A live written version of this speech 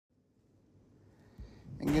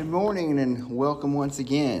And good morning and welcome once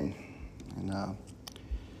again.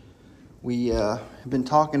 We have been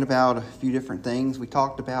talking about a few different things. We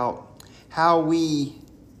talked about how we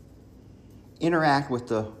interact with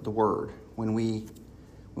the Word. When we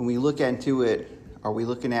look into it, are we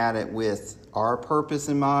looking at it with our purpose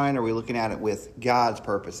in mind? Or are we looking at it with God's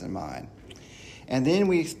purpose in mind? And then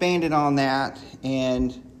we expanded on that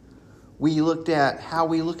and we looked at how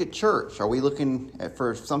we look at church. Are we looking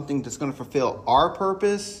for something that's going to fulfill our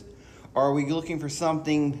purpose? Or are we looking for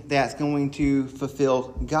something that's going to fulfill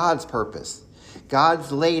God's purpose?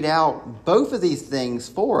 God's laid out both of these things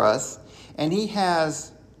for us, and He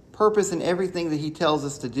has purpose in everything that He tells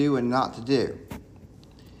us to do and not to do.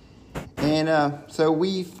 And so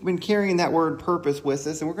we've been carrying that word purpose with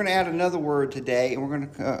us, and we're going to add another word today,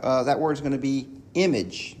 and that word is going to be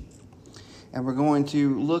image. And we're going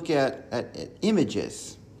to look at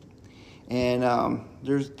images. And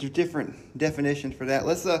there's different definitions for that.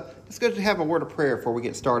 Let's go to have a word of prayer before we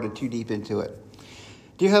get started too deep into it.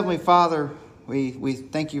 Dear Heavenly Father, we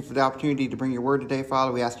thank you for the opportunity to bring your word today,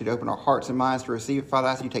 Father. We ask you to open our hearts and minds to receive it, Father.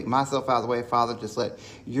 I ask you to take myself out of the way, Father. Just let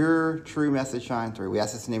your true message shine through. We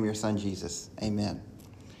ask this in the name of your Son, Jesus. Amen.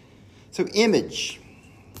 So image.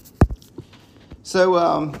 So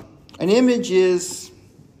an image is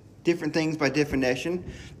different things by definition.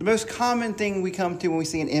 The most common thing we come to when we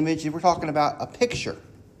see an image is we're talking about a picture.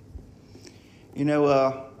 You know,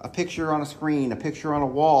 a picture on a screen, a picture on a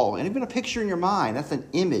wall, and even a picture in your mind. That's an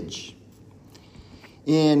image.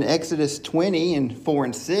 In Exodus 20 and 4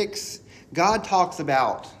 and 6, God talks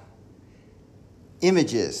about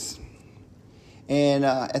images. And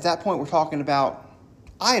at that point, we're talking about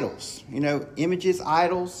idols. You know, images,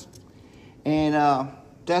 idols. And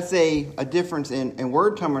that's a difference in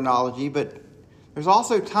word terminology, but there's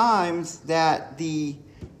also times that the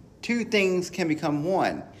two things can become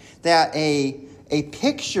one. That a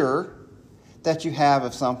picture that you have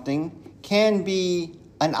of something can be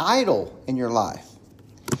an idol in your life.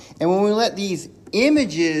 And when we let these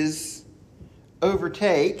images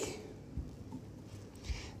overtake,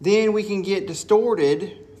 then we can get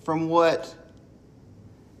distorted from what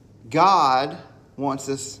God wants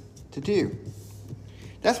us to do.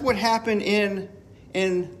 That's what happened in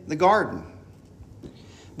the garden.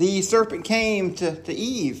 The serpent came to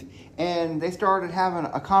Eve, and they started having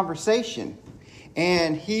a conversation.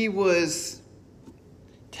 And he was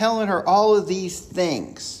telling her all of these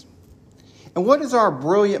things. And what does our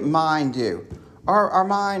brilliant mind do? Our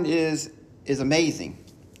mind is amazing.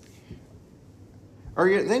 Are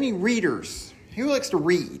there any readers? Who likes to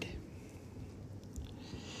read?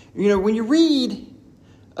 You know, when you read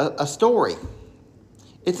a story,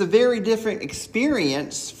 it's a very different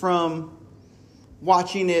experience from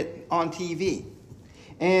watching it on TV.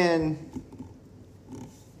 And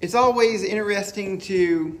it's always interesting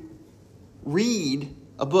to read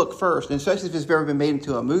a book first, and especially if it's ever been made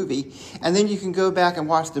into a movie. And then you can go back and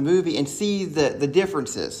watch the movie and see the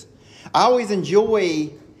differences. I always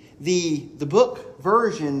enjoy the book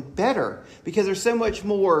version better because there's so much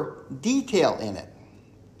more detail in it.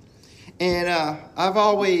 And I've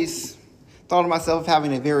always thought of myself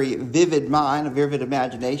having a very vivid mind, a vivid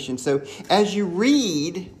imagination. So as you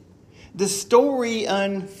read, the story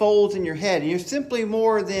unfolds in your head. And you're simply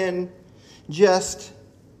more than just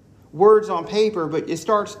words on paper, but it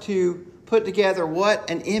starts to put together what?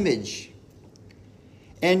 An image.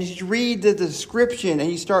 And you read the description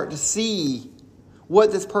and you start to see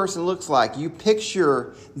what this person looks like. You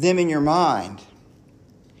picture them in your mind.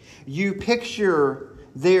 You picture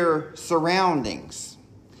their surroundings.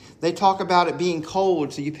 They talk about it being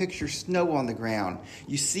cold, so you picture snow on the ground.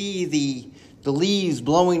 You see the leaves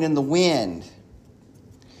blowing in the wind.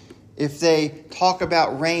 If they talk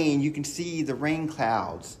about rain, you can see the rain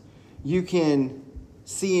clouds. You can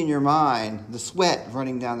see in your mind the sweat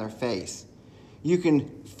running down their face. You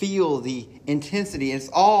can feel the intensity.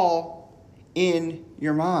 It's all in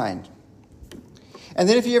your mind. And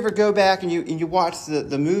then if you ever go back and you watch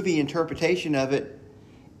the movie interpretation of it,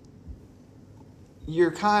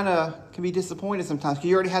 you're kind of can be disappointed sometimes because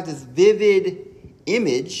you already have this vivid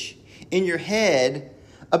image in your head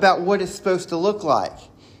about what it's supposed to look like.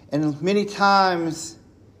 And many times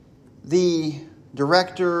the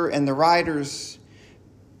director and the writers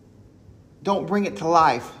don't bring it to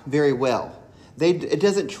life very well. It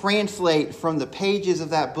doesn't translate from the pages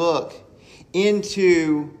of that book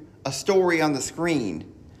into a story on the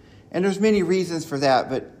screen. And there's many reasons for that,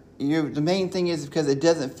 but the main thing is because it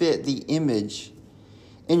doesn't fit the image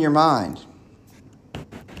in your mind.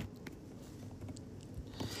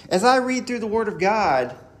 As I read through the Word of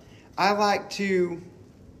God, I like to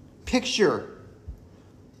picture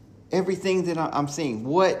everything that I'm seeing?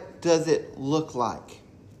 What does it look like?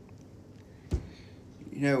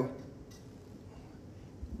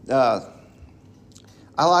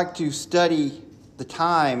 I like to study the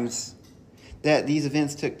times that these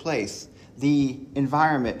events took place, the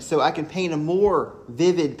environment, so I can paint a more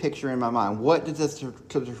vivid picture in my mind. What does the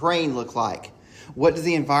terrain look like? What does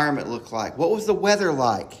the environment look like? What was the weather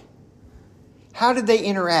like? How did they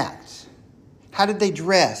interact? How did they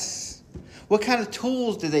dress? What kind of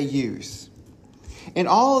tools did they use? And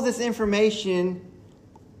all of this information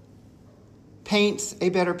paints a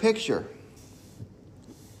better picture.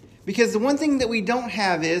 Because the one thing that we don't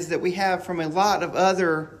have is that we have from a lot of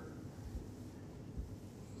other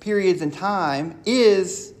periods in time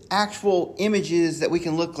is actual images that we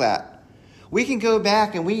can look at. We can go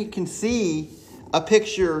back and we can see a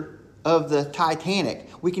picture of the Titanic.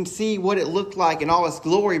 We can see what it looked like in all its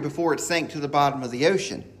glory before it sank to the bottom of the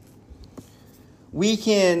ocean. We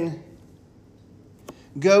can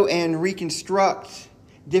go and reconstruct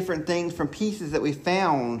different things from pieces that we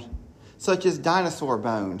found, such as dinosaur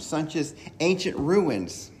bones, such as ancient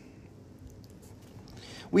ruins.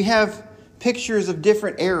 We have pictures of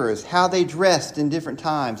different eras, how they dressed in different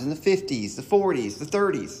times, in the 50s, the 40s, the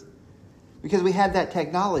 30s, because we had that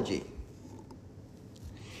technology.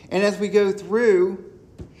 And as we go through,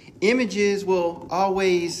 images will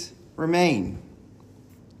always remain.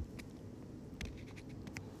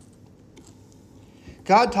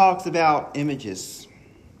 God talks about images.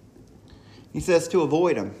 He says to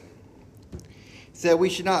avoid them. He said we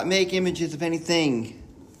should not make images of anything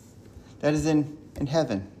that is in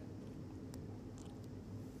heaven.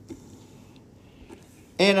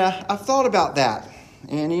 And I've thought about that.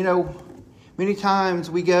 And many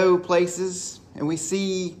times we go places and we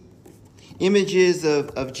see images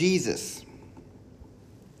of Jesus.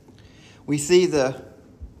 We see the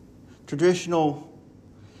traditional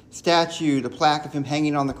statue, the plaque of him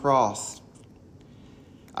hanging on the cross.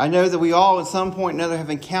 I know that we all at some point or another have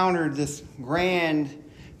encountered this grand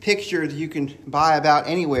picture that you can buy about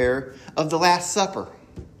anywhere of the Last Supper.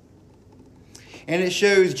 And it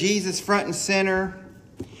shows Jesus front and center.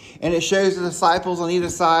 And it shows the disciples on either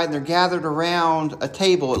side, and they're gathered around a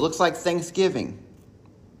table. It looks like Thanksgiving.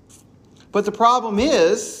 But the problem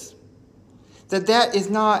is that is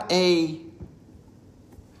not a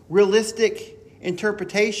realistic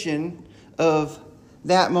interpretation of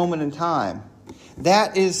that moment in time.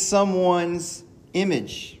 That is someone's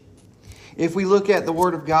image. If we look at the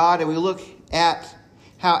Word of God and we look at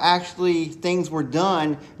how actually things were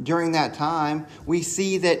done during that time, we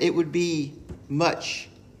see that it would be much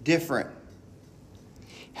different.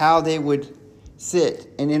 How they would sit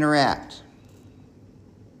and interact.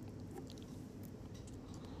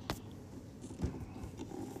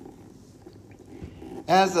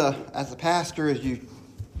 As a pastor, as you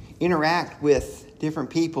interact with different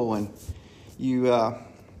people and you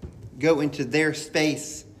go into their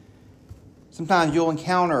space, sometimes you'll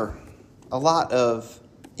encounter a lot of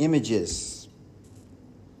images,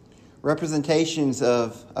 representations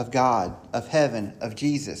of God, of heaven, of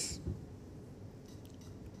Jesus.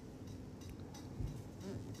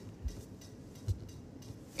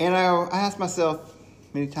 And I ask myself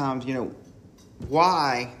many times,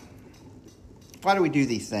 why do we do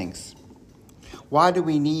these things? Why do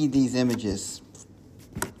we need these images?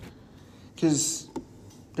 Because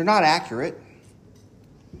they're not accurate.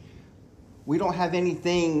 We don't have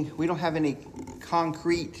any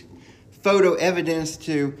concrete photo evidence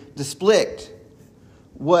to depict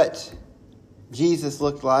what Jesus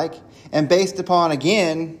looked like. And based upon,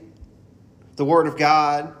 again, the Word of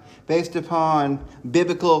God, based upon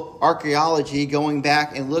biblical archaeology, going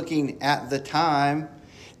back and looking at the time,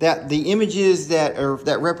 that the images that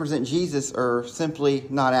represent Jesus are simply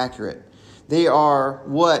not accurate. They are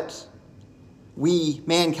what we,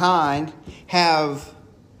 mankind, have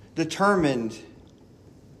determined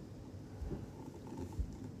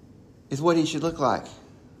is what he should look like.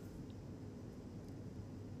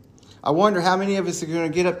 I wonder how many of us are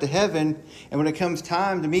going to get up to heaven, and when it comes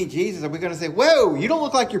time to meet Jesus, are we going to say, "Whoa, you don't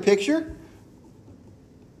look like your picture"?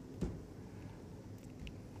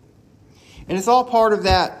 And it's all part of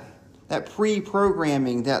that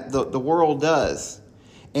pre-programming that the world does.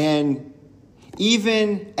 And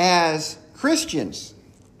even as Christians,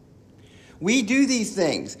 we do these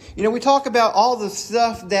things. We talk about all the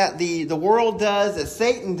stuff that the world does, that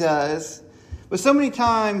Satan does. But so many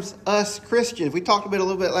times, us Christians, we talked about it a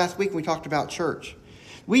little bit last week when we talked about church.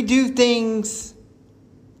 We do things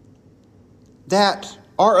that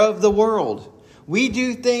are of the world. We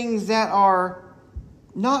do things that are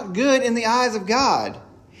not good in the eyes of God.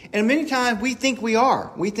 And many times we think we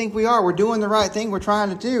are. We think we are. We're doing the right thing. We're trying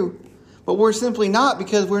to do. But we're simply not,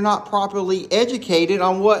 because we're not properly educated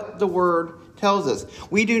on what the Word tells us.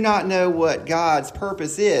 We do not know what God's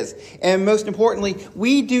purpose is. And most importantly,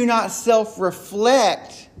 we do not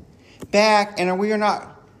self-reflect back, and we are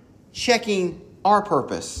not checking our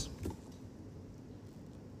purpose.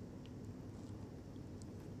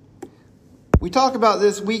 We talk about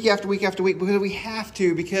this week after week after week because we have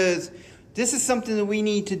to, because this is something that we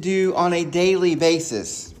need to do on a daily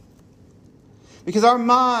basis. Because our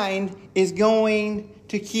mind is going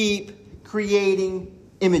to keep creating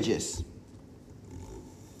images.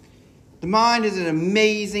 The mind is an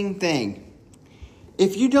amazing thing.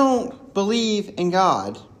 If you don't believe in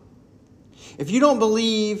God, if you don't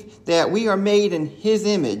believe that we are made in His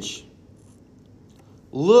image,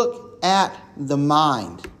 look at the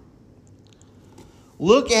mind.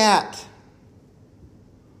 Look at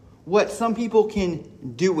what some people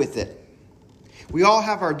can do with it. We all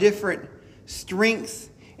have our different strengths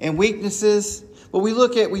and weaknesses, but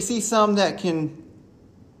we see some that can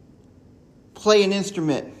play an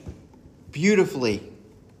instrument beautifully.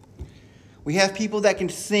 We have people that can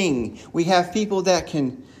sing. We have people that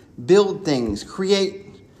can build things, create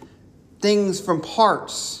things from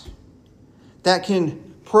parts, that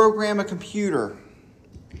can program a computer,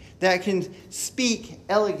 that can speak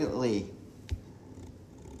elegantly.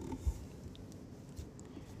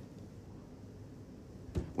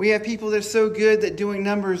 We have people that are so good that doing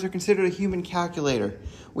numbers are considered a human calculator.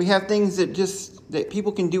 We have things that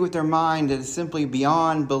people can do with their mind that is simply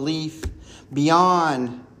beyond belief,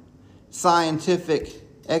 beyond scientific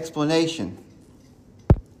explanation.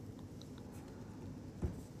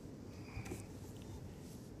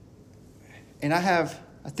 And I have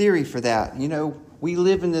a theory for that. We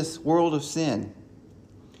live in this world of sin.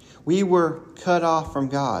 We were cut off from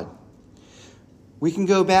God. We can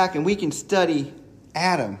go back and we can study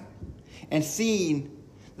Adam and see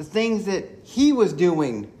the things that he was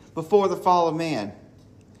doing before the fall of man.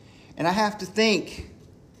 And I have to think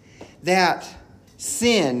that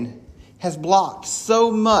sin has blocked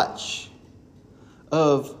so much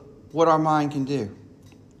of what our mind can do.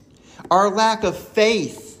 Our lack of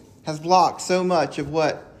faith has blocked so much of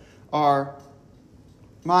what our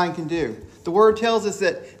mind can do. The Word tells us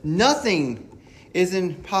that nothing is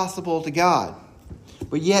impossible to God,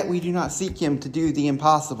 but yet we do not seek Him to do the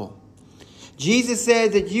impossible. Jesus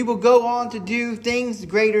said that you will go on to do things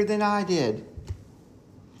greater than I did,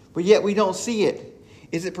 but yet we don't see it.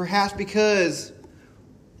 Is it perhaps because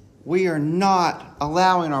we are not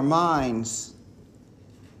allowing our minds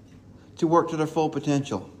to work to their full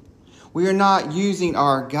potential? We are not using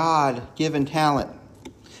our God-given talent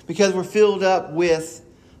because we're filled up with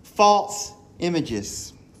false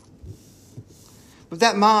images. But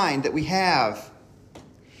that mind that we have,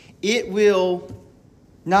 it will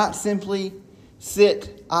not simply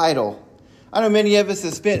sit idle. I know many of us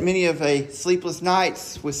have spent many of a sleepless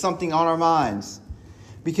nights with something on our minds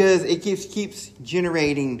because it keeps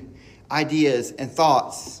generating ideas and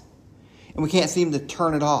thoughts, and we can't seem to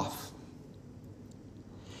turn it off.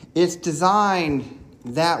 It's designed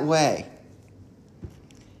that way.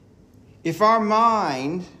 If our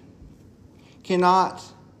mind does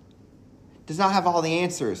not have all the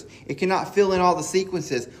answers, it cannot fill in all the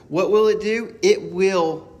sequences, what will it do? It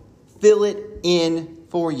will fill it in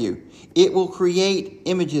for you. It will create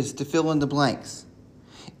images to fill in the blanks.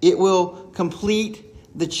 It will complete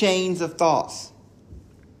the chains of thoughts.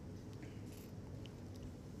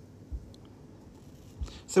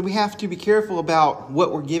 So we have to be careful about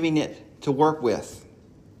what we're giving it to work with.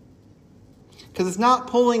 Because it's not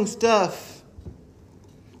pulling stuff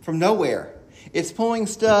from nowhere. It's pulling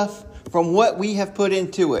stuff from what we have put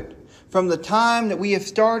into it. From the time that we have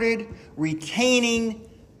started retaining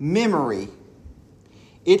memory.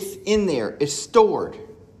 It's in there. It's stored.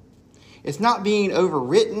 It's not being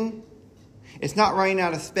overwritten. It's not running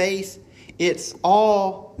out of space. It's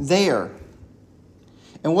all there.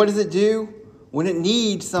 And what does it do? When it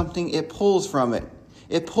needs something, it pulls from it.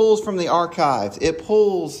 It pulls from the archives. It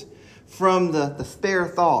pulls from the spare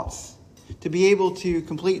thoughts to be able to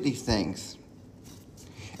complete these things.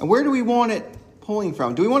 And where do we want it pulling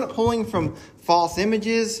from? Do we want it pulling from false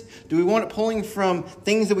images? Do we want it pulling from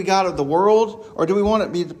things that we got of the world? Or do we want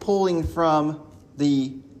it be pulling from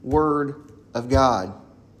the Word of God?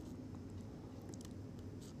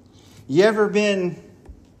 You ever been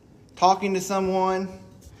talking to someone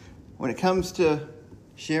when it comes to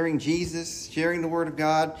sharing Jesus, sharing the Word of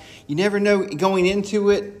God? You never know going into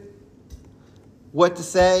it what to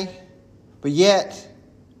say, but yet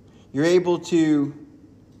you're able to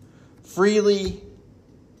freely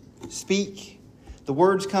speak. The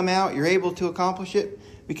words come out. You're able to accomplish it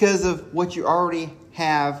because of what you already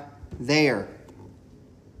have there.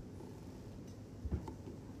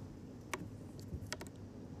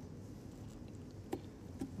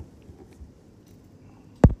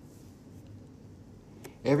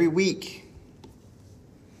 Every week,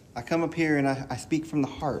 I come up here and I speak from the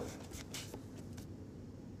heart.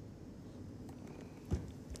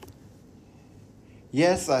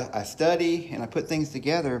 Yes, I study and I put things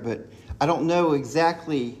together, but I don't know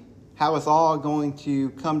exactly how it's all going to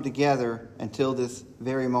come together until this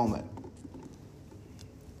very moment.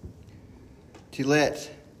 To let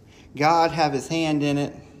God have his hand in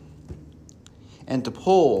it and to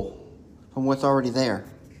pull from what's already there.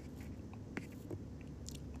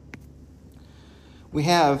 We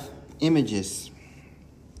have images.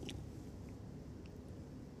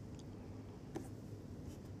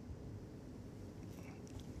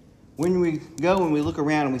 When we go and we look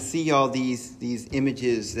around and we see all these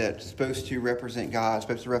images that's supposed to represent God,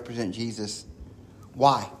 supposed to represent Jesus,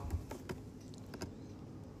 why?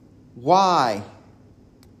 Why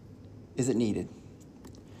is it needed?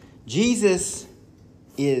 Jesus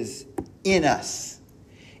is in us,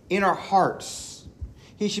 in our hearts.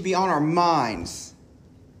 He should be on our minds.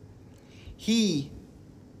 He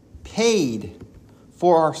paid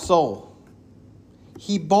for our soul.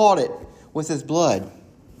 He bought it with his blood.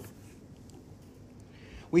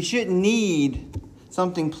 We shouldn't need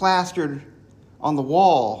something plastered on the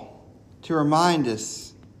wall to remind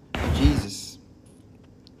us of Jesus.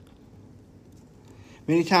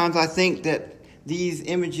 Many times I think that these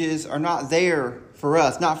images are not there for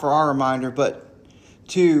us, not for our reminder, but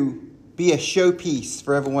to be a showpiece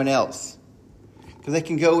for everyone else. Because they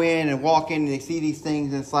can go in and walk in and they see these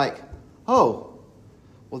things and it's like, oh,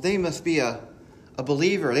 well, they must be a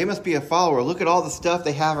believer. They must be a follower. Look at all the stuff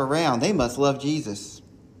they have around. They must love Jesus.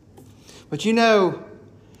 But you know,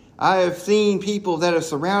 I have seen people that have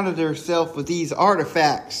surrounded themselves with these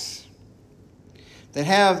artifacts that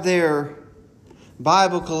have their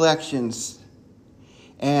Bible collections,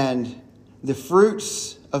 and the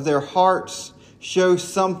fruits of their hearts show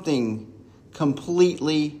something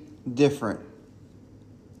completely different.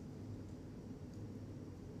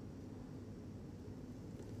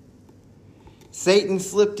 Satan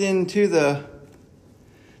slipped into the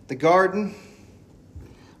garden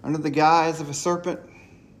under the guise of a serpent.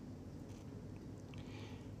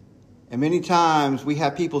 And many times we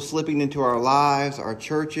have people slipping into our lives, our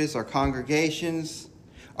churches, our congregations,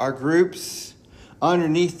 our groups,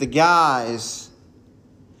 underneath the guise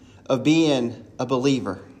of being a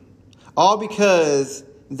believer. All because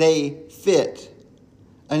they fit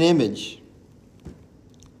an image.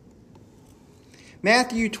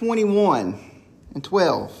 Matthew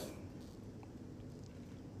 21:12.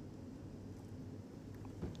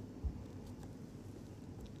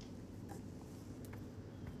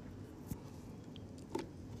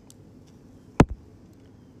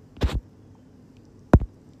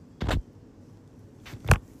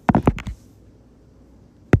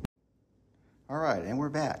 All right, and we're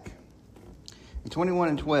back.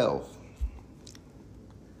 21:12.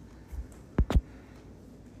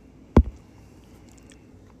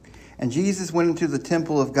 And Jesus went into the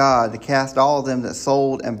temple of God to cast all of them that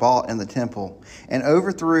sold and bought in the temple, and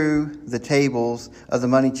overthrew the tables of the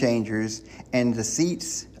money changers and the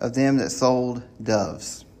seats of them that sold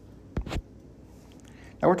doves.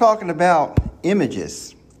 Now we're talking about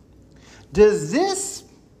images. Does this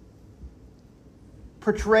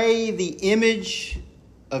portray the image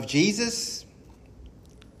of Jesus?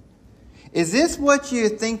 Is this what you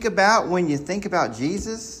think about when you think about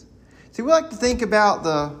Jesus? See, we like to think about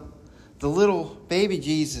the little baby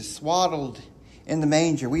Jesus swaddled in the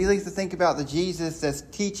manger. We like to think about the Jesus that's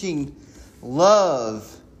teaching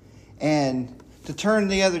love and to turn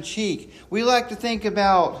the other cheek. We like to think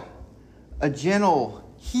about a gentle,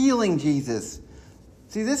 healing Jesus.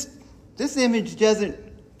 See, this image doesn't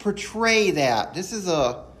portray that. This is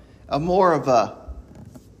a more of a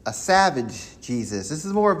savage Jesus. This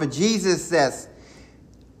is more of a Jesus that's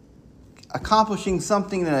accomplishing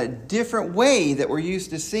something in a different way that we're used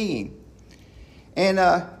to seeing. And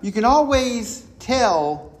you can always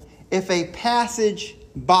tell if a passage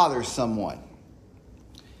bothers someone.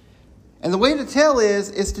 And the way to tell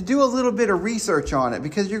is to do a little bit of research on it,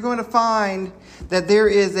 because you're going to find that there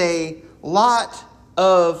is a lot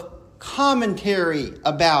of commentary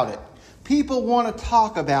about it. People want to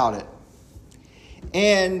talk about it.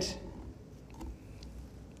 And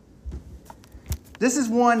this is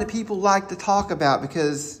one that people like to talk about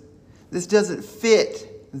because this doesn't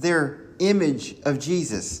fit their image of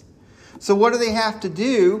Jesus. So what do they have to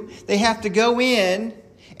do? They have to go in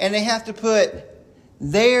and they have to put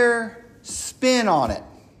their spin on it.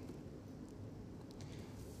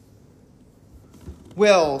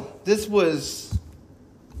 well, this was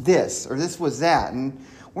this or this was that. And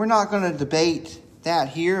we're not going to debate that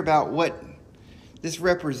here about what this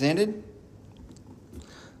represented.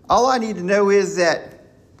 All I need to know is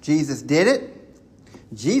that Jesus did it.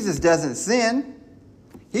 Jesus doesn't sin.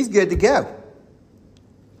 He's good to go.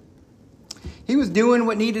 He was doing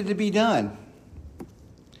what needed to be done.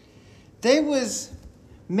 They was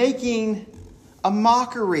making a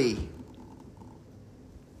mockery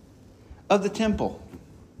of the temple.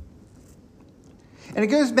 And it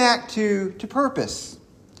goes back to purpose.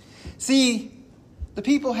 See, the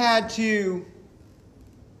people had to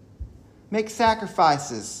make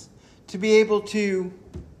sacrifices to be able to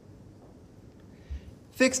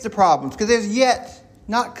fix the problems, because there's yet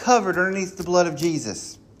not covered underneath the blood of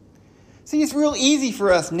Jesus. See, it's real easy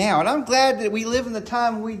for us now, and I'm glad that we live in the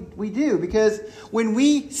time we do, because when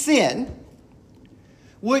we sin,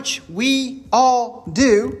 which we all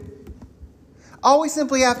do, all we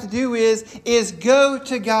simply have to do is go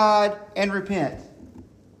to God and repent.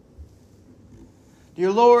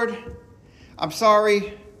 Dear Lord, I'm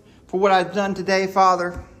sorry for what I've done today,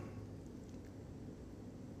 Father.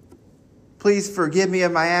 Please forgive me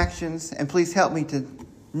of my actions, and please help me to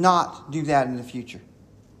not do that in the future.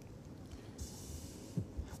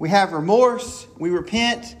 We have remorse, we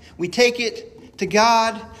repent, we take it to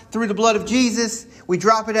God through the blood of Jesus, we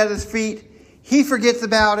drop it at His feet, He forgets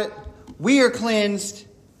about it, we are cleansed,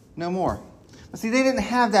 no more. But see, they didn't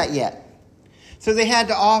have that yet. So they had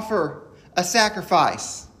to offer a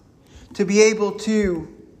sacrifice to be able to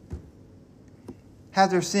have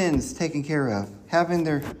their sins taken care of, having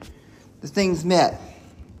the things met.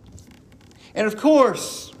 And of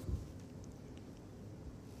course,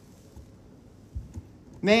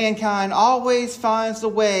 mankind always finds a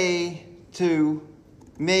way to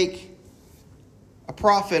make a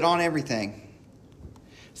profit on everything.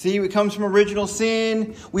 See, it comes from original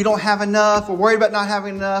sin. We don't have enough. We're worried about not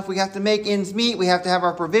having enough. We have to make ends meet. We have to have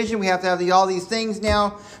our provision. We have to have all these things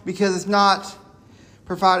now because it's not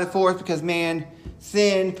provided for us, because man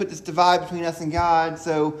sinned, put this divide between us and God,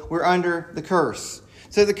 so we're under the curse.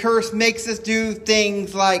 So the curse makes us do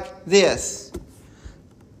things like this.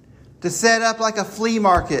 To set up like a flea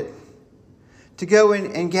market, to go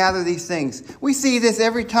in and gather these things. We see this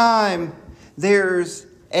every time there's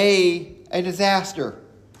a disaster.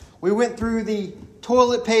 We went through the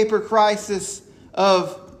toilet paper crisis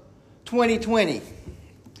of 2020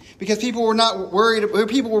 because people were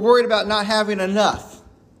worried about not having enough.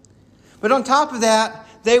 But on top of that,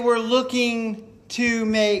 they were looking to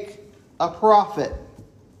make a profit.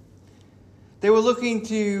 They were looking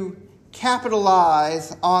to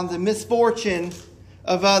capitalize on the misfortune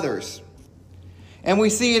of others. And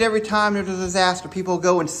we see it every time there's a disaster. People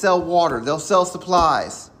go and sell water. They'll sell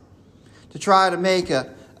supplies to try to make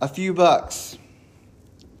a few bucks.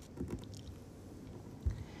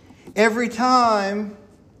 Every time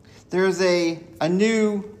there's a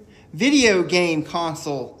new video game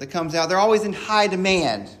console that comes out, they're always in high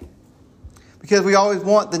demand because we always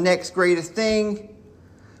want the next greatest thing.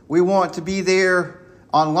 We want to be there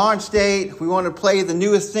on launch date. We want to play the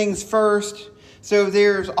newest things first. So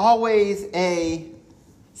there's always a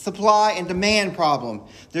supply and demand problem.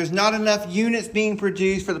 There's not enough units being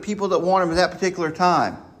produced for the people that want them at that particular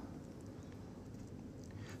time.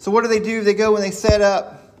 So what do? They go and they set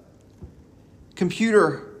up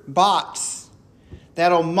computer bots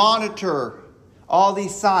that'll monitor all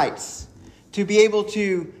these sites to be able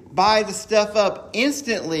to buy the stuff up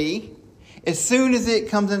instantly as soon as it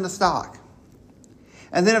comes into stock.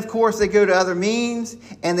 And then, of course, they go to other means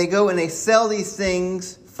and they go and they sell these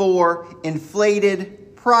things for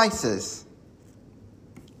inflated prices.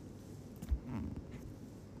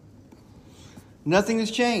 Nothing has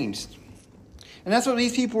changed. And that's what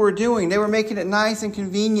these people were doing. They were making it nice and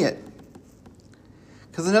convenient.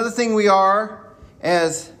 Because another thing we are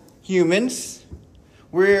as humans,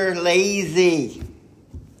 we're lazy.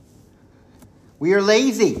 We are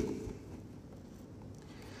lazy.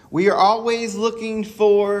 We are always looking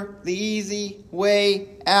for the easy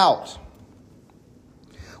way out.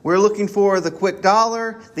 We're looking for the quick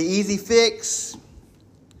dollar, the easy fix.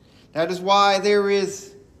 That is why there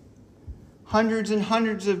is hundreds and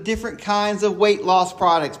hundreds of different kinds of weight loss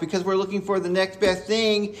products, because we're looking for the next best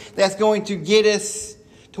thing that's going to get us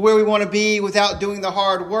to where we want to be without doing the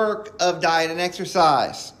hard work of diet and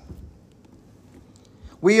exercise.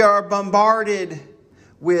 We are bombarded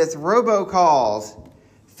with robocalls,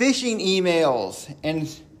 phishing emails,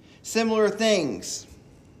 and similar things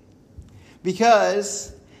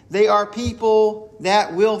because they are people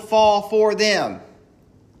that will fall for them.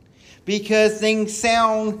 Because things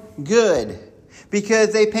sound good.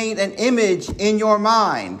 because they paint an image in your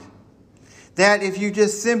mind that if you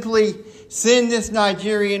just simply send this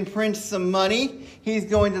Nigerian prince some money, he's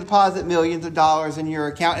going to deposit millions of dollars in your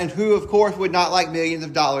account. And who, of course, would not like millions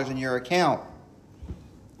of dollars in your account?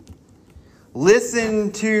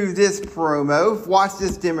 Listen to this promo, watch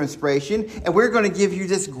this demonstration, and we're going to give you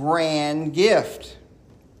this grand gift.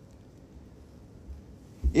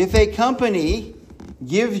 If a company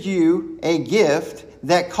gives you a gift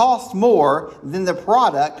that costs more than the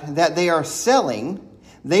product that they are selling,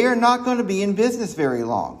 they are not going to be in business very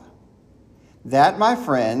long. That, my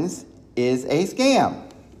friends, is a scam.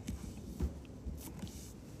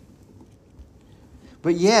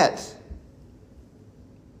 But yet,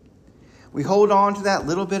 we hold on to that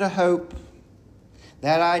little bit of hope,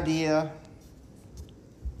 that idea.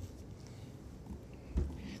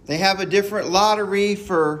 They have a different lottery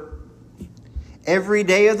for every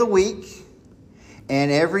day of the week. And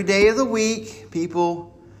every day of the week,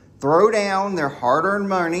 people throw down their hard-earned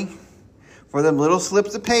money for them little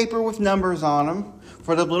slips of paper with numbers on them,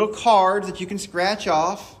 for the little cards that you can scratch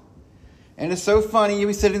off. And it's so funny, you'll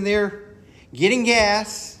be sitting there getting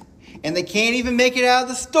gas, and they can't even make it out of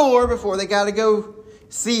the store before they got to go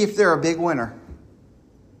see if they're a big winner.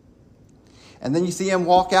 And then you see them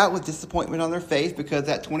walk out with disappointment on their face because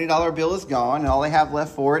that $20 bill is gone and all they have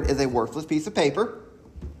left for it is a worthless piece of paper.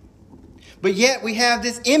 But yet we have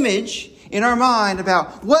this image in our mind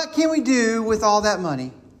about what can we do with all that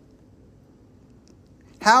money?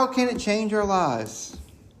 How can it change our lives?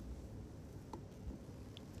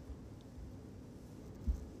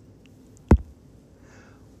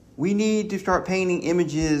 We need to start painting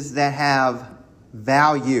images that have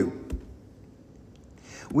value.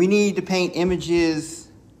 We need to paint images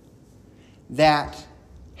that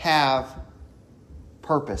have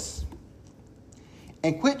purpose.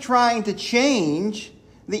 And quit trying to change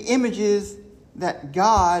the images that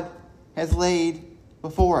God has laid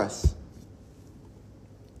before us.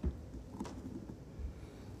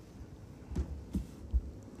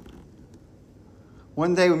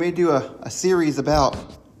 One day we may do a series about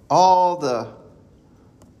all the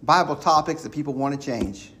Bible topics that people want to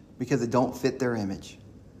change because they don't fit their image.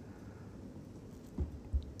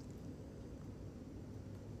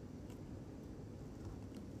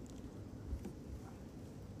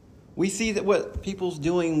 We see that what people's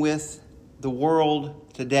doing with the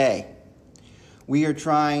world today, we are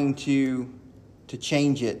trying to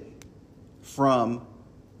change it from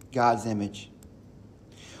God's image.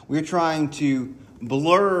 We're trying to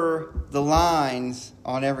blur the lines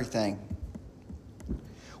on everything.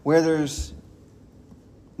 Where there's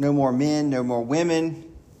no more men, no more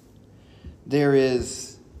women, there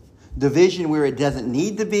is division where it doesn't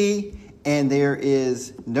need to be, and there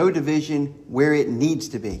is no division where it needs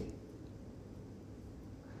to be.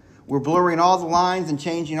 We're blurring all the lines and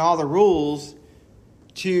changing all the rules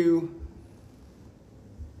to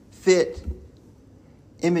fit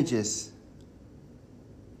images.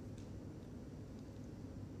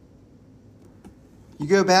 You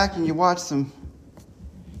go back and you watch some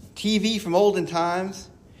TV from olden times.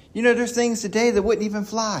 You know, there's things today that wouldn't even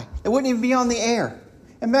fly. It wouldn't even be on the air.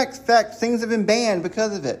 In fact, things have been banned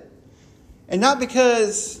because of it. And not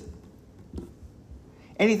because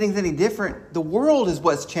anything's any different. The world is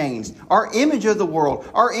what's changed. Our image of the world.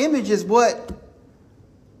 Our image is what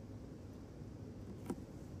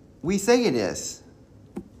we say it is.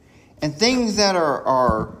 And things that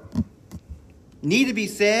are need to be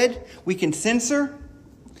said, we can censor,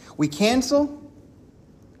 we cancel.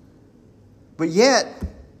 But yet,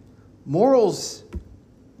 morals,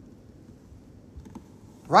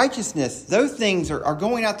 righteousness, those things are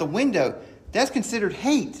going out the window. That's considered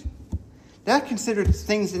hate. That's considered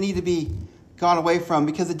things that need to be gone away from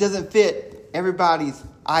because it doesn't fit everybody's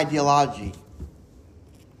ideology.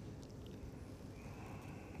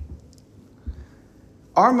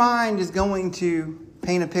 Our mind is going to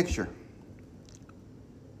paint a picture.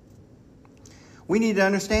 We need to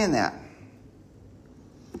understand that.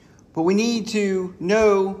 But we need to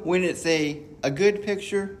know when it's a good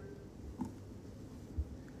picture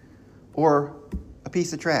or a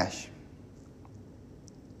piece of trash.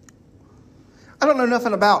 I don't know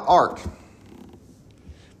nothing about art,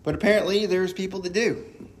 but apparently there's people that do.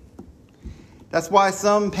 That's why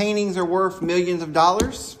some paintings are worth millions of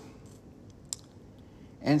dollars,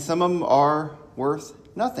 and some of them are worth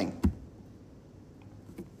nothing.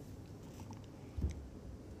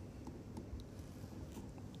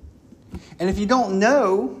 And if you don't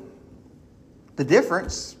know the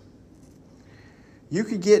difference, you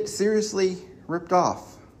could get seriously ripped off.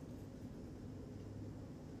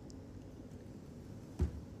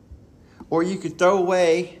 Or you could throw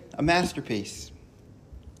away a masterpiece.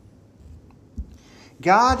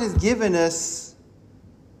 God has given us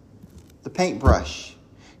the paintbrush.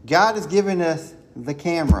 God has given us the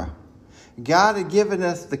camera. God has given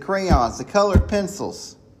us the crayons, the colored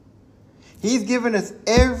pencils. He's given us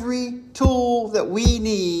every tool that we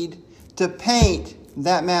need to paint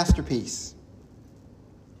that masterpiece.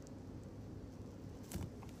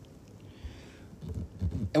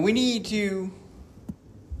 And we need to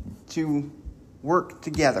work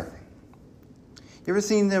together. You ever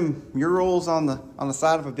seen them murals on the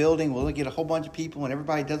side of a building? Well, they get a whole bunch of people and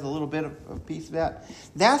everybody does a little bit of a piece of that.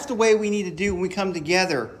 That's the way we need to do when we come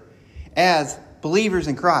together as believers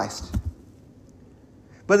in Christ.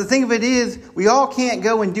 But the thing of it is, we all can't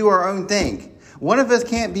go and do our own thing. One of us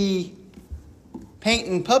can't be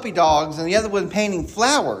painting puppy dogs and the other one painting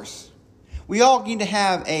flowers. We all need to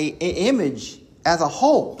have an image as a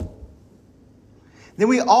whole. Then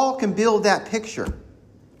we all can build that picture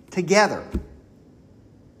together.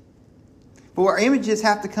 But our images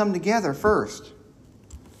have to come together first.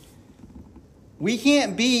 We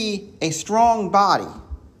can't be a strong body.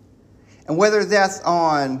 And whether that's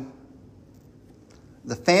on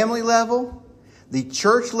the family level, the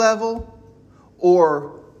church level,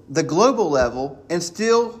 or the global level,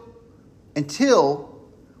 until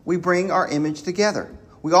we bring our image together.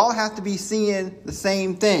 We all have to be seeing the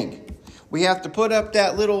same thing. We have to put up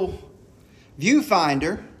that little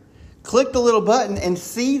viewfinder, click the little button, and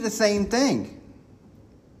see the same thing.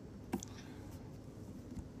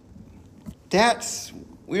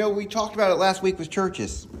 We talked about it last week with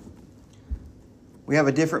churches. We have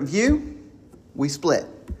a different view, we split.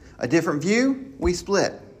 A different view, we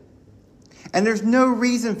split. And there's no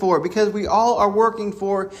reason for it because we all are working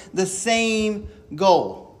for the same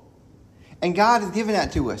goal. And God has given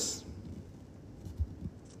that to us.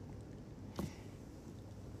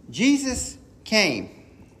 Jesus came.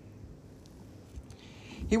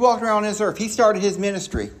 He walked around this earth. He started his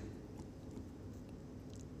ministry.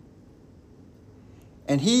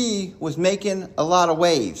 And he was making a lot of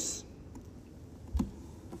waves.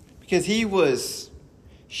 Because he was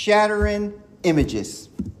shattering images.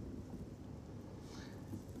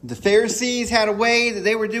 The Pharisees had a way that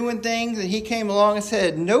they were doing things, and he came along and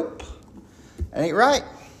said, nope, that ain't right.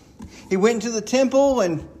 He went into the temple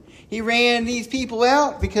and he ran these people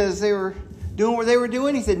out because they were doing what they were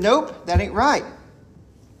doing. He said, nope, that ain't right.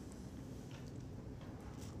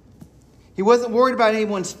 He wasn't worried about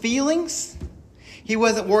anyone's feelings. He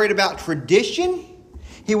wasn't worried about tradition.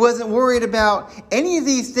 He wasn't worried about any of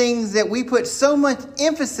these things that we put so much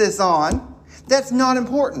emphasis on. That's not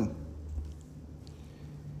important.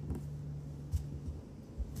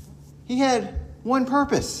 He had one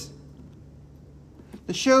purpose: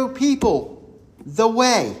 to show people the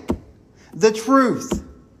way, the truth.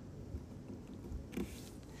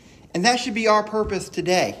 And that should be our purpose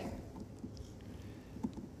today.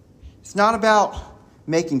 It's not about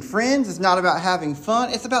making friends. It's not about having fun.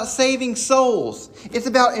 It's about saving souls. It's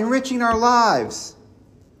about enriching our lives.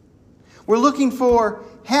 We're looking for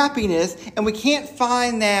happiness, and we can't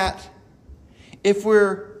find that if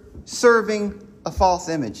we're serving a false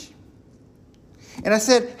image. And I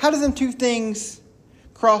said, how do them two things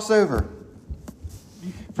cross over?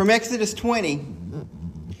 From Exodus 20, when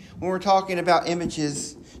we're talking about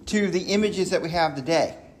images, to the images that we have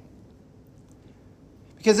today.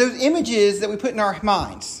 Because those images that we put in our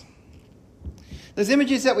minds, those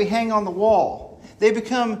images that we hang on the wall, they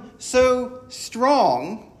become so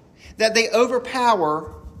strong that they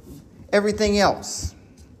overpower everything else.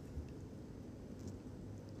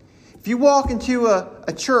 If you walk into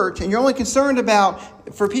a church and you're only concerned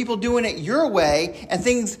about for people doing it your way and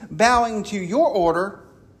things bowing to your order,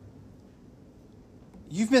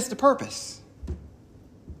 you've missed the purpose.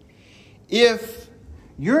 If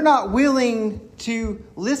you're not willing to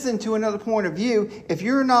listen to another point of view, if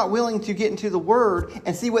you're not willing to get into the Word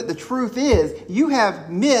and see what the truth is, you have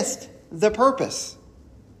missed the purpose.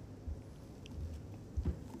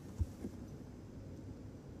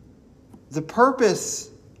 The purpose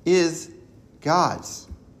is God's.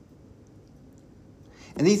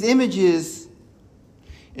 And these images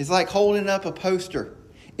is like holding up a poster.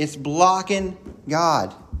 It's blocking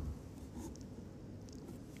God.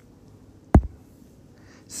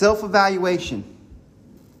 Self-evaluation.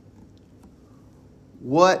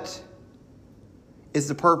 What is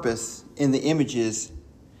the purpose in the images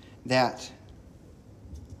that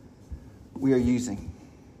we are using?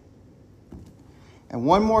 And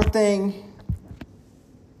one more thing,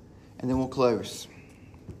 and then we'll close.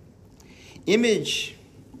 Image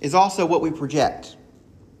is also what we project.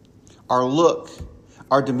 Our look,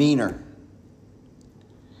 our demeanor.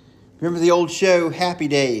 Remember the old show, Happy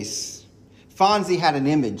Days? Fonzie had an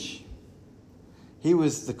image. He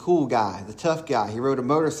was the cool guy, the tough guy. He rode a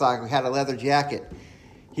motorcycle, he had a leather jacket.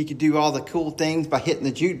 He could do all the cool things by hitting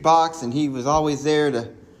the jukebox, and he was always there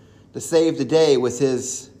to save the day with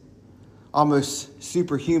his almost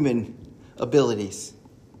superhuman abilities.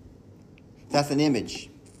 That's an image.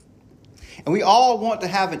 And we all want to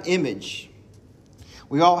have an image.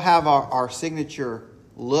 We all have our signature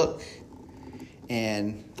look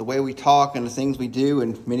and the way we talk and the things we do,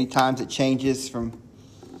 and many times it changes from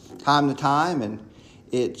time to time, and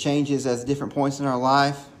it changes at different points in our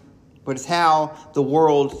life, but it's how the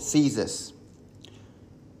world sees us.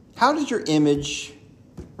 How does your image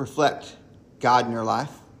reflect God in your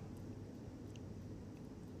life?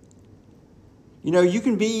 You know, you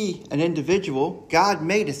can be an individual. God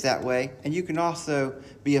made us that way, and you can also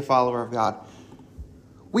be a follower of God.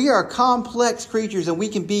 We are complex creatures, and we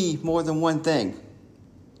can be more than one thing.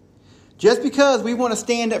 Just because we want to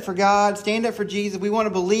stand up for God, stand up for Jesus, we want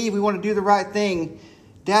to believe, we want to do the right thing,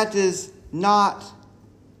 that does not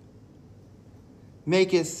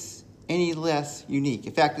make us any less unique.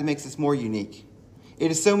 In fact, it makes us more unique.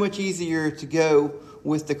 It is so much easier to go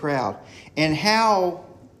with the crowd. And how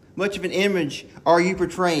much of an image are you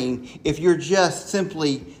portraying if you're just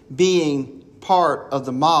simply being part of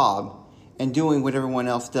the mob and doing what everyone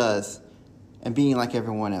else does and being like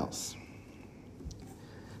everyone else?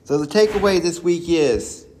 So the takeaway this week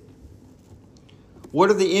is, what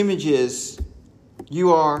are the images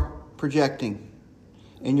you are projecting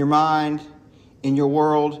in your mind, in your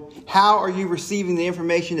world? How are you receiving the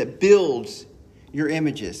information that builds your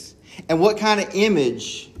images? And what kind of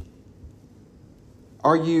image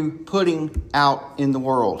are you putting out in the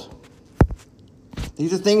world?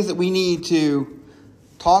 These are things that we need to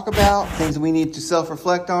talk about, things that we need to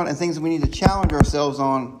self-reflect on, and things that we need to challenge ourselves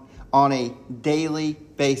on a daily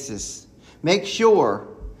basis. Make sure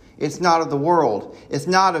it's not of the world. It's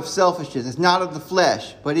not of selfishness. It's not of the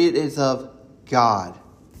flesh, but it is of God.